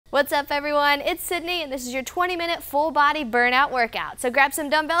What's up everyone, it's Sydney and this is your 20-minute full body burnout workout. So grab some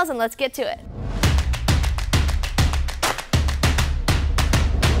dumbbells and let's get to it.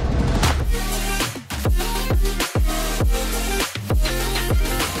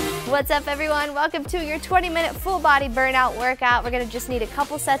 What's up everyone, welcome to your 20-minute full body burnout workout. We're gonna just need a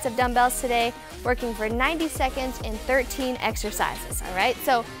couple sets of dumbbells today, working for 90 seconds in 13 exercises, all right?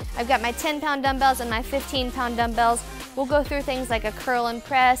 So I've got my 10-pound dumbbells and my 15-pound dumbbells. We'll go through things like a curl and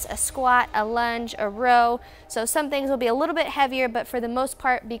press, a squat, a lunge, a row. So some things will be a little bit heavier, but for the most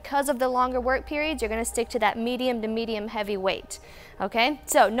part, because of the longer work periods, you're gonna stick to that medium to medium heavy weight, okay?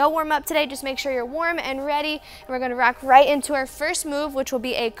 So no warm up today, just make sure you're warm and ready. And we're gonna rock right into our first move, which will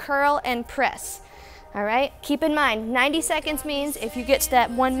be a curl and press. All right, keep in mind, 90 seconds means if you get to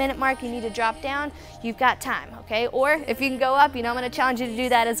that 1 minute mark, you need to drop down, you've got time, okay? Or if you can go up, you know I'm gonna challenge you to do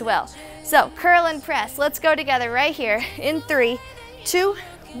that as well. So curl and press, let's go together right here in 3, 2,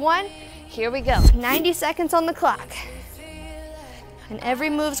 1, here we go. 90 seconds on the clock. And every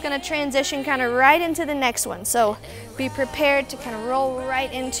move's gonna transition kind of right into the next one. So be prepared to kind of roll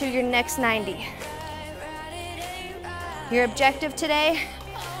right into your next 90. Your objective today,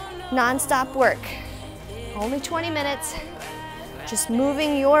 non-stop work. Only 20 minutes, just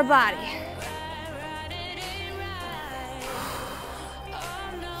moving your body.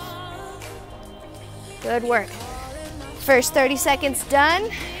 Good work. First 30 seconds done.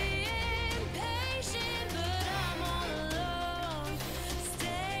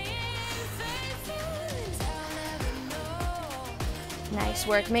 Nice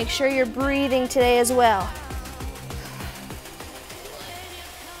work. Make sure you're breathing today as well.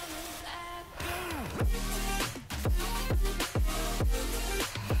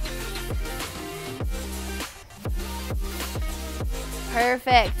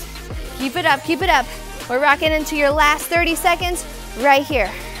 Perfect. Keep it up, keep it up. We're rocking into your last 30 seconds right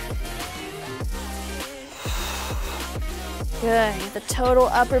here. Good, the total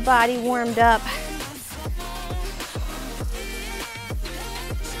upper body warmed up.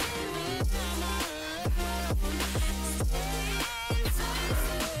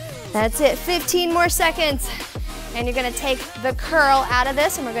 That's it, 15 more seconds. And you're gonna take the curl out of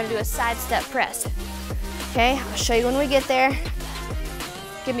this and we're gonna do a side step press. Okay, I'll show you when we get there.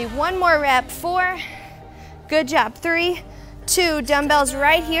 Give me one more rep, 4, good job, 3, 2, dumbbells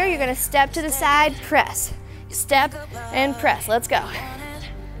right here. You're gonna step to the side, press, step and press, let's go.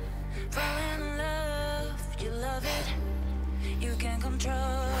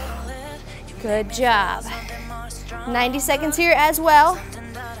 Good job. 90 seconds here as well.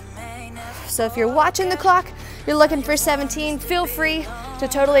 So if you're watching the clock, you're looking for 17, feel free to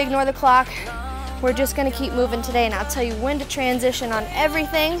totally ignore the clock. We're just gonna keep moving today and I'll tell you when to transition on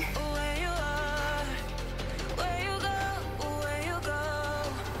everything.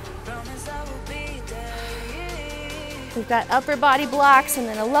 We've got upper body blocks and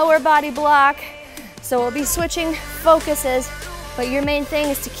then a lower body block. So we'll be switching focuses, but your main thing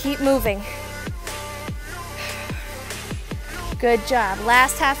is to keep moving. Good job.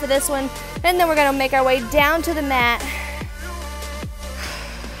 Last half of this one, and then we're gonna make our way down to the mat.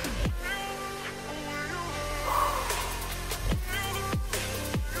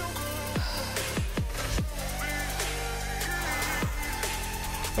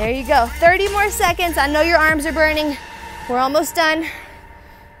 There you go, 30 more seconds. I know your arms are burning. We're almost done.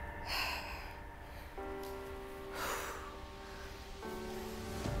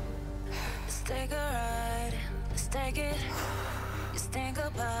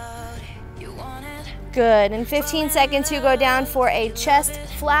 Good, in 15 seconds you go down for a chest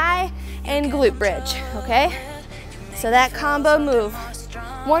fly and glute bridge, okay? So that combo move.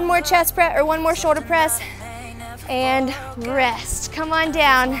 One more chest press or one more shoulder press and rest. Come on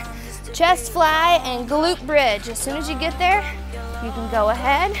down. Chest fly and glute bridge. As soon as you get there, you can go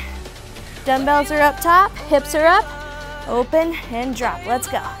ahead. Dumbbells are up top, hips are up, open and drop. Let's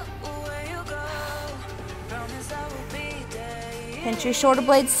go. Pinch your shoulder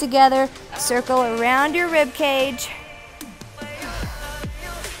blades together, circle around your rib cage.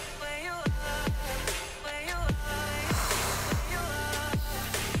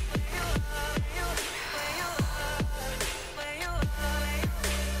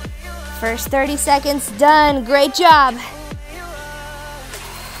 First 30 seconds done, great job.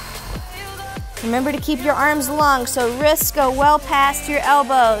 Remember to keep your arms long so wrists go well past your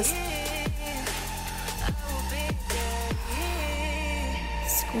elbows.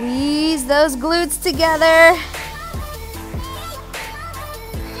 Squeeze those glutes together.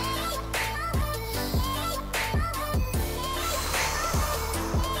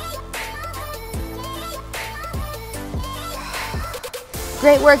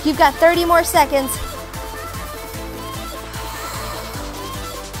 Great work. You've got 30 more seconds.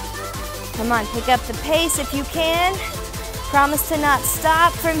 Come on, pick up the pace if you can. Promise to not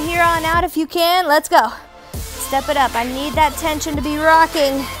stop from here on out if you can. Let's go. Step it up. I need that tension to be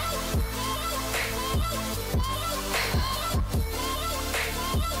rocking.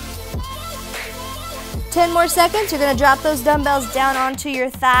 Ten more seconds. You're gonna drop those dumbbells down onto your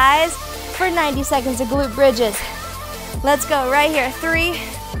thighs for 90 seconds of glute bridges. Let's go right here. 3,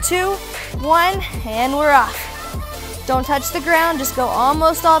 2, 1, and we're off. Don't touch the ground, just go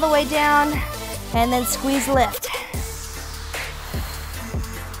almost all the way down, and then squeeze lift.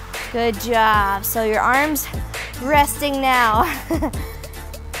 Good job. So your arms resting now.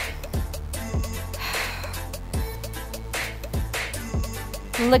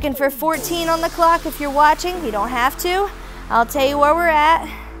 Looking for 14 on the clock if you're watching. You don't have to. I'll tell you where we're at.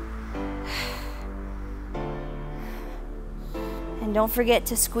 And don't forget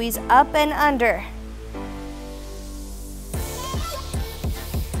to squeeze up and under.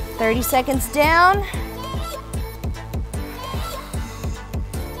 30 seconds down.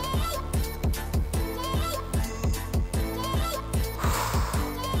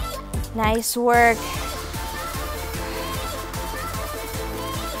 Nice work.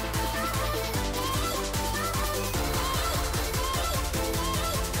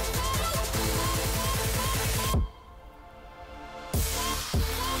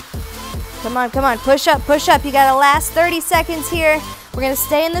 Come on, come on, push up, push up. You got a last 30 seconds here. We're gonna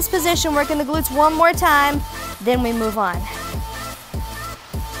stay in this position, working the glutes one more time, then we move on.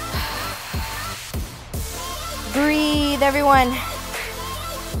 Breathe, everyone.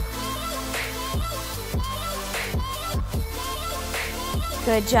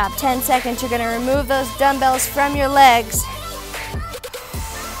 Good job, 10 seconds. You're gonna remove those dumbbells from your legs.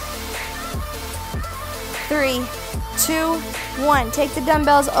 3, 2, 1. Take the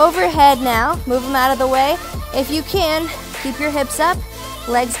dumbbells overhead now. Move them out of the way. If you can, keep your hips up.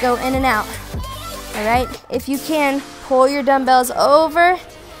 Legs go in and out. All right? If you can, pull your dumbbells over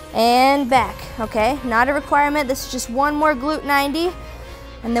and back. Okay? Not a requirement. This is just one more glute 90,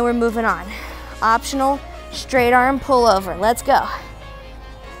 and then we're moving on. Optional straight arm pull over. Let's go.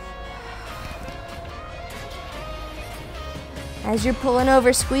 As you're pulling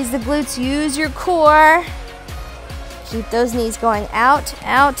over, squeeze the glutes. Use your core. Keep those knees going out,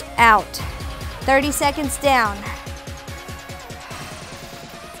 out, out. 30 seconds down.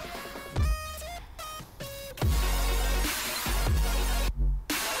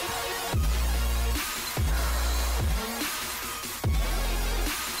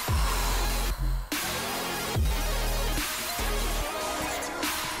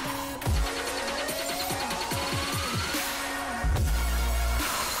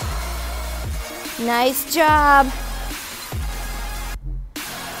 Nice job.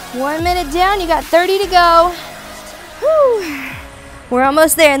 1 minute down, you got 30 to go. Whew. We're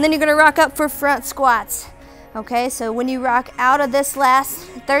almost there, and then you're gonna rock up for front squats. Okay, so when you rock out of this last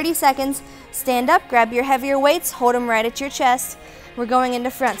 30 seconds, stand up, grab your heavier weights, hold them right at your chest. We're going into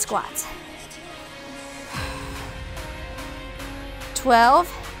front squats.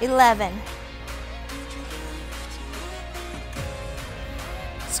 12, 11.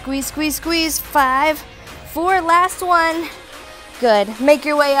 Squeeze, squeeze, squeeze. 5, 4, last one. Good. Make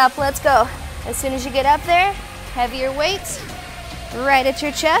your way up. Let's go. As soon as you get up there, heavier weights right at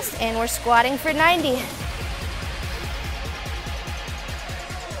your chest, and we're squatting for 90.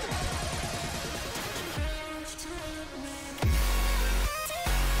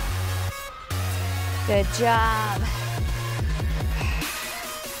 Good job.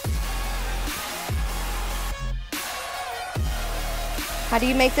 How do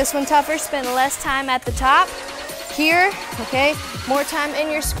you make this one tougher? Spend less time at the top. Here, okay, more time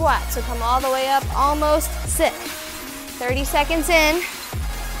in your squat. So come all the way up, almost sit. 30 seconds in.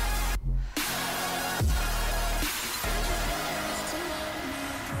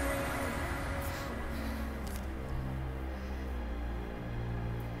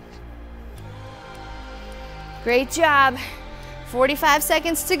 Great job. 45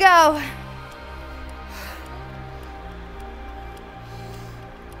 seconds to go.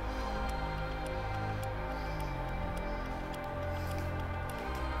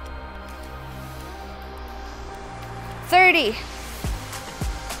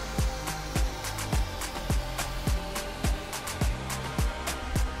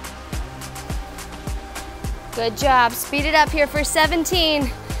 Good job. Speed it up here for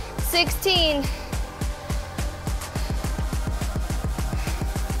 17, 16.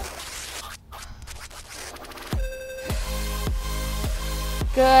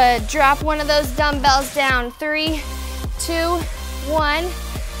 Good. Drop one of those dumbbells down. 3, 2, 1.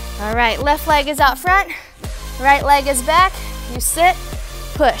 All right, left leg is out front, right leg is back. You sit,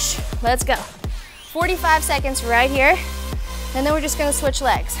 push. Let's go. 45 seconds right here, and then we're just gonna switch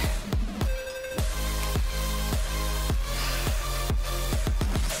legs.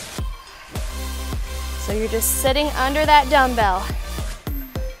 So you're just sitting under that dumbbell.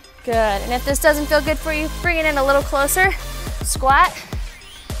 Good, and if this doesn't feel good for you, bring it in a little closer. Squat,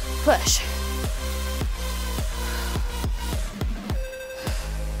 push.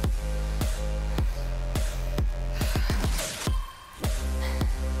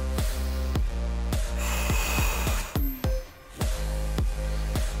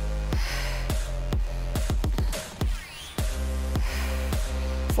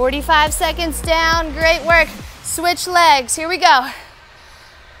 "45 seconds down, great work. Switch legs, here we go.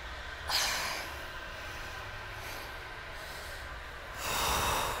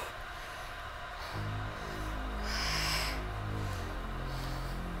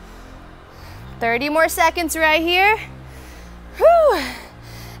 "30 more seconds right here. Whew.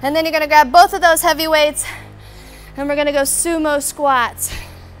 And then you're gonna grab both of those heavy weights and we're gonna go sumo squats.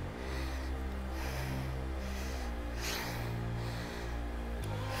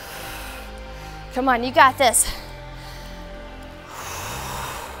 Come on, you got this.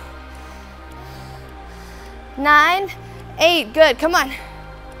 9, 8, good, come on.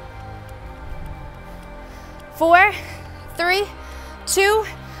 4, 3, 2,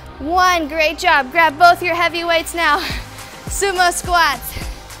 1, great job. Grab both your heavy weights now. Sumo squats.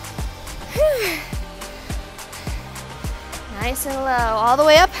 Whew. Nice and low, all the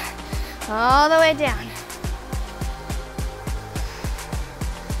way up, all the way down.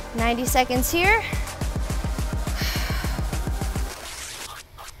 90 seconds here.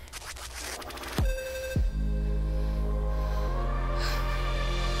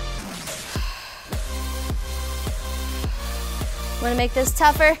 Want to make this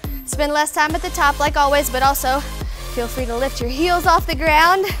tougher? Spend less time at the top like always, but also feel free to lift your heels off the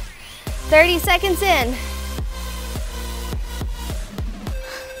ground. 30 seconds in.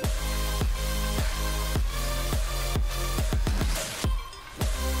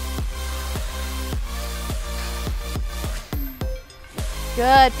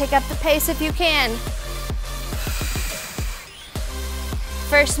 Good, pick up the pace if you can.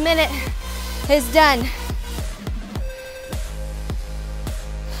 First minute is done.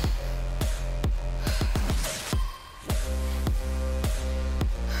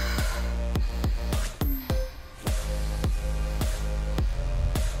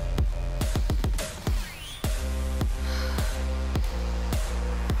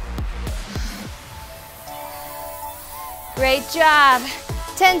 Great job.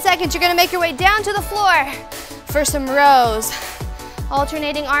 10 seconds, you're gonna make your way down to the floor for some rows.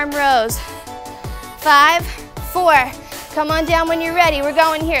 Alternating arm rows. 5, 4, come on down when you're ready. We're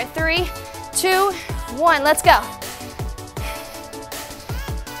going here. 3, 2, 1, let's go.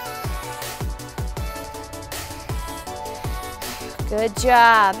 Good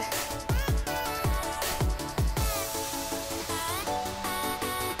job.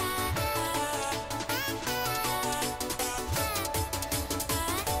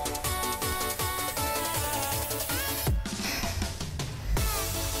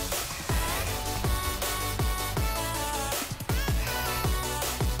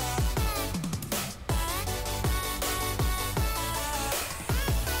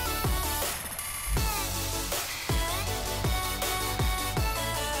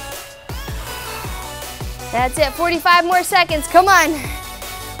 That's it, 45 more seconds, come on.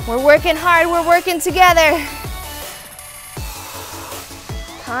 We're working hard, we're working together.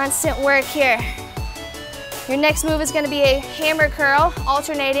 Constant work here. Your next move is gonna be a hammer curl,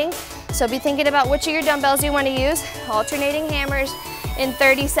 alternating. So be thinking about which of your dumbbells you wanna use. Alternating hammers in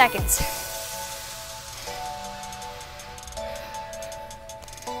 30 seconds.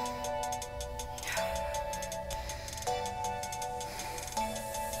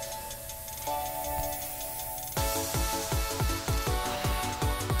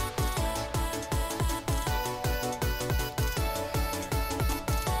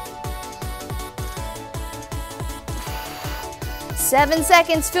 Seven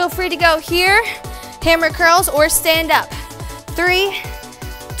seconds, feel free to go here, hammer curls or stand up. 3,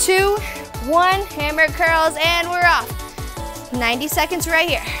 2, 1, hammer curls, and we're off. 90 seconds right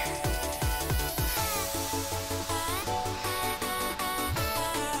here.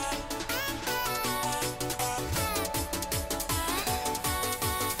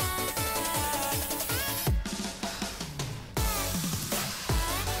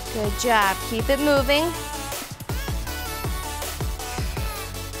 Good job, keep it moving.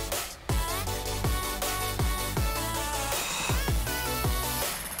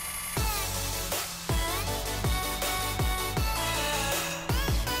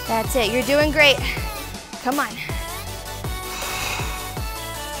 That's it, you're doing great. Come on.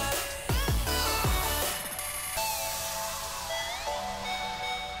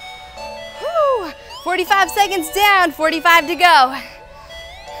 Whew. 45 seconds down, 45 to go.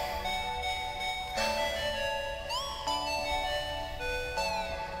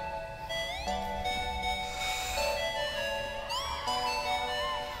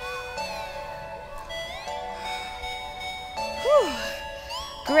 Whew.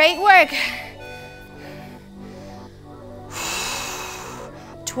 Great work.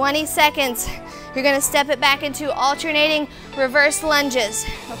 20 seconds. You're gonna step it back into alternating reverse lunges,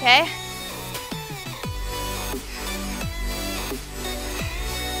 okay?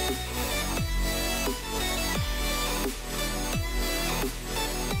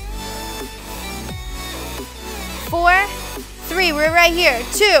 Four, three, we're right here.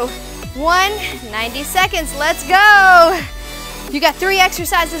 2, 1, 90 seconds, let's go. You got 3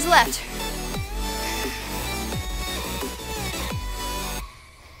 exercises left.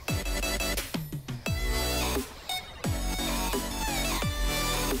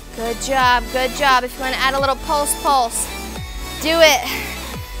 Good job, good job. If you want to add a little pulse, do it.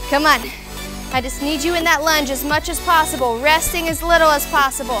 Come on. I just need you in that lunge as much as possible, resting as little as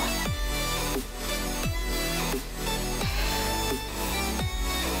possible.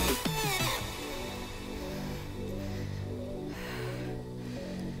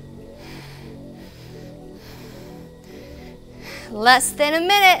 Less than a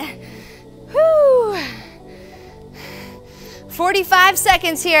minute. Whew. 45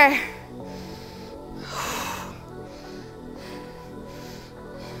 seconds here.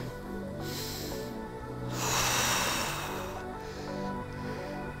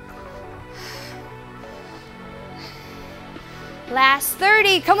 Last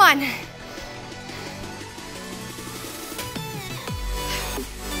 30, come on.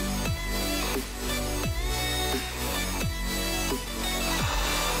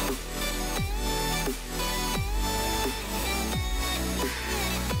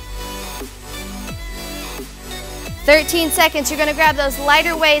 Seconds, you're gonna grab those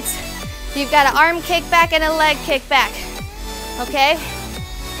lighter weights. You've got an arm kickback and a leg kickback, okay?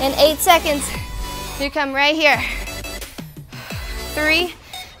 In 8 seconds, you come right here. 3,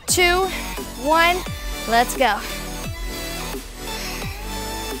 2, 1, let's go.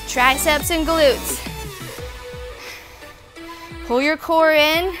 Triceps and glutes. Pull your core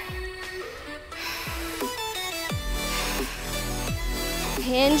in.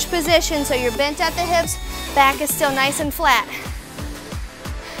 Hinge position, so you're bent at the hips. Back is still nice and flat.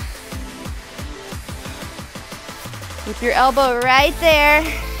 Keep your elbow right there.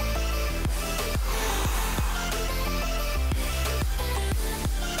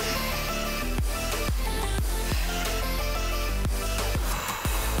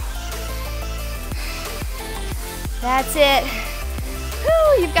 That's it.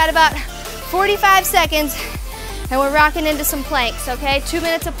 Whew, you've got about 45 seconds and we're rocking into some planks, okay? 2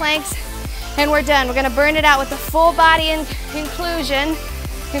 minutes of planks. And we're done. We're gonna burn it out with the full body inclusion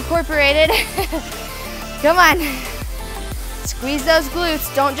incorporated. Come on. Squeeze those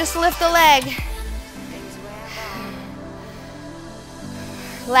glutes. Don't just lift the leg.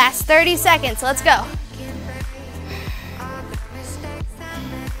 Last 30 seconds. Let's go.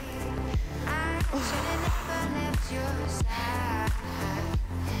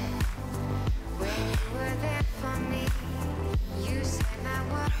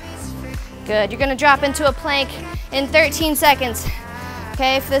 Good. You're gonna drop into a plank in 13 seconds.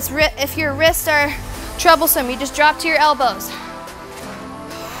 Okay, if your wrists are troublesome, you just drop to your elbows.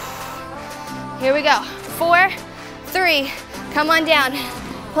 Here we go. 4, 3, come on down.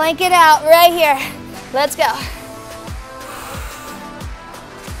 Plank it out right here. Let's go.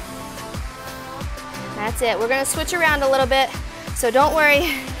 That's it. We're gonna switch around a little bit, so don't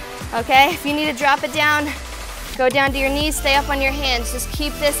worry. Okay, if you need to drop it down, go down to your knees, stay up on your hands. Just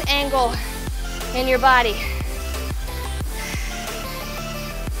keep this angle in your body.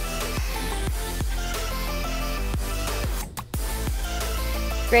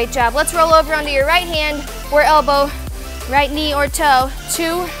 Great job. Let's roll over onto your right hand or elbow, right knee or toe.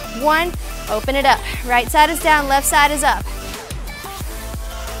 2, 1, open it up. Right side is down, left side is up.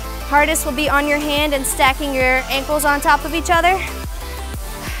 Hardest will be on your hand and stacking your ankles on top of each other.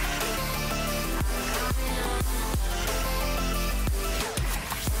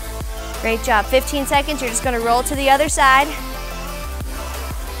 Great job. 15 seconds. You're just going to roll to the other side.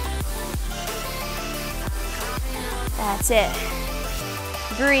 That's it.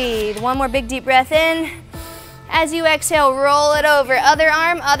 Breathe. One more big deep breath in. As you exhale, roll it over. Other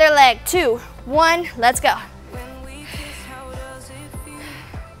arm, other leg. 2, 1, let's go.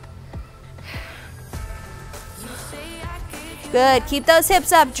 Good, keep those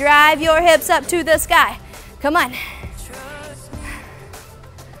hips up. Drive your hips up to the sky. Come on.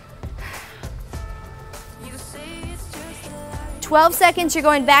 "12 seconds, you're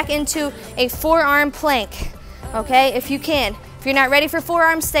going back into a forearm plank, okay, if you can. If you're not ready for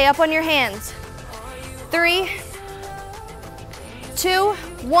forearms, stay up on your hands. 3, 2,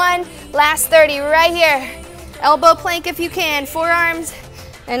 1, last 30 right here. Elbow plank if you can, forearms,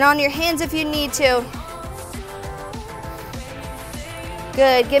 and on your hands if you need to.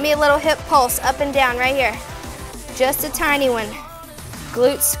 Good, give me a little hip pulse up and down right here. Just a tiny one.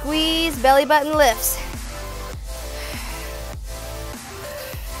 Glute squeeze, belly button lifts.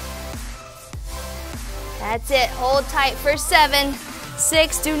 That's it, hold tight for 7,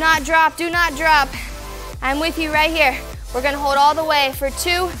 6, do not drop, do not drop. I'm with you right here. We're gonna hold all the way for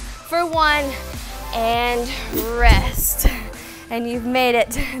 2, for 1, and rest. And you've made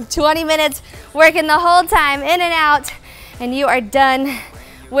it. 20 minutes working the whole time, in and out, and you are done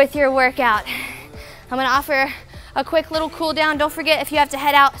with your workout. I'm gonna offer a quick little cool down. Don't forget, if you have to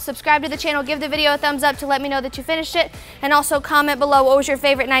head out, subscribe to the channel, give the video a thumbs up to let me know that you finished it, and also comment below what was your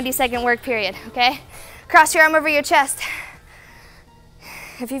favorite 90-second work period, okay? Cross your arm over your chest.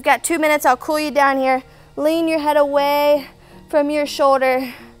 If you've got 2 minutes, I'll cool you down here. Lean your head away from your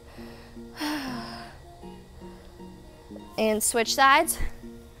shoulder. And switch sides.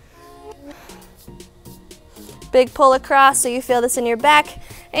 Big pull across so you feel this in your back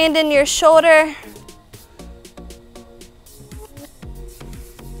and in your shoulder.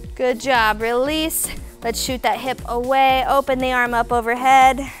 Good job, release. Let's shoot that hip away, open the arm up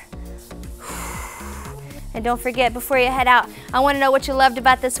overhead. And don't forget, before you head out, I want to know what you loved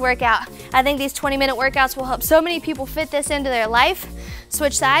about this workout. I think these 20-minute workouts will help so many people fit this into their life.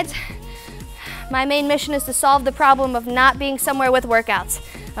 Switch sides. My main mission is to solve the problem of not being somewhere with workouts,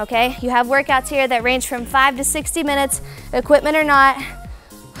 okay? You have workouts here that range from 5 to 60 minutes, equipment or not.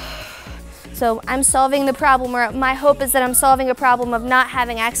 So I'm solving the problem, or my hope is that I'm solving a problem of not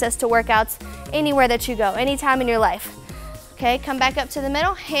having access to workouts anywhere that you go, anytime in your life. Okay, come back up to the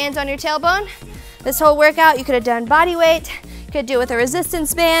middle, hands on your tailbone. This whole workout, you could have done body weight, you could do it with a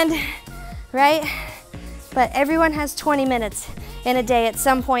resistance band, right? But everyone has 20 minutes in a day at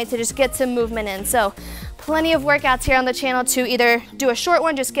some point to just get some movement in. So plenty of workouts here on the channel to either do a short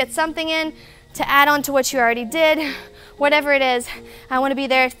one, just get something in, to add on to what you already did, whatever it is. I want to be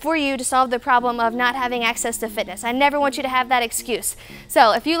there for you to solve the problem of not having access to fitness. I never want you to have that excuse.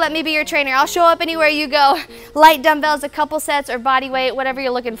 So if you let me be your trainer, I'll show up anywhere you go. Light dumbbells, a couple sets, or body weight, whatever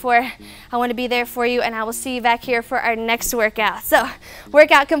you're looking for. I want to be there for you, and I will see you back here for our next workout. So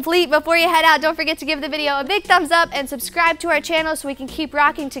workout complete. Before you head out, don't forget to give the video a big thumbs up and subscribe to our channel so we can keep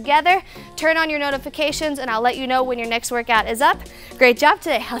rocking together. Turn on your notifications, and I'll let you know when your next workout is up. Great job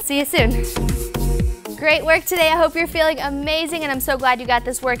today. I'll see you soon. Great work today. I hope you're feeling amazing, and I'm so glad you got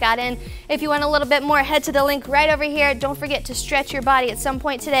this workout in. If you want a little bit more, head to the link right over here. Don't forget to stretch your body at some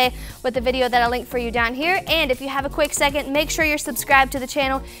point today with the video that I'll link for you down here. And if you have a quick second, make sure you're subscribed to the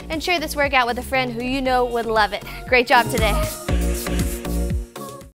channel and share this workout with a friend who you know would love it. Great job today.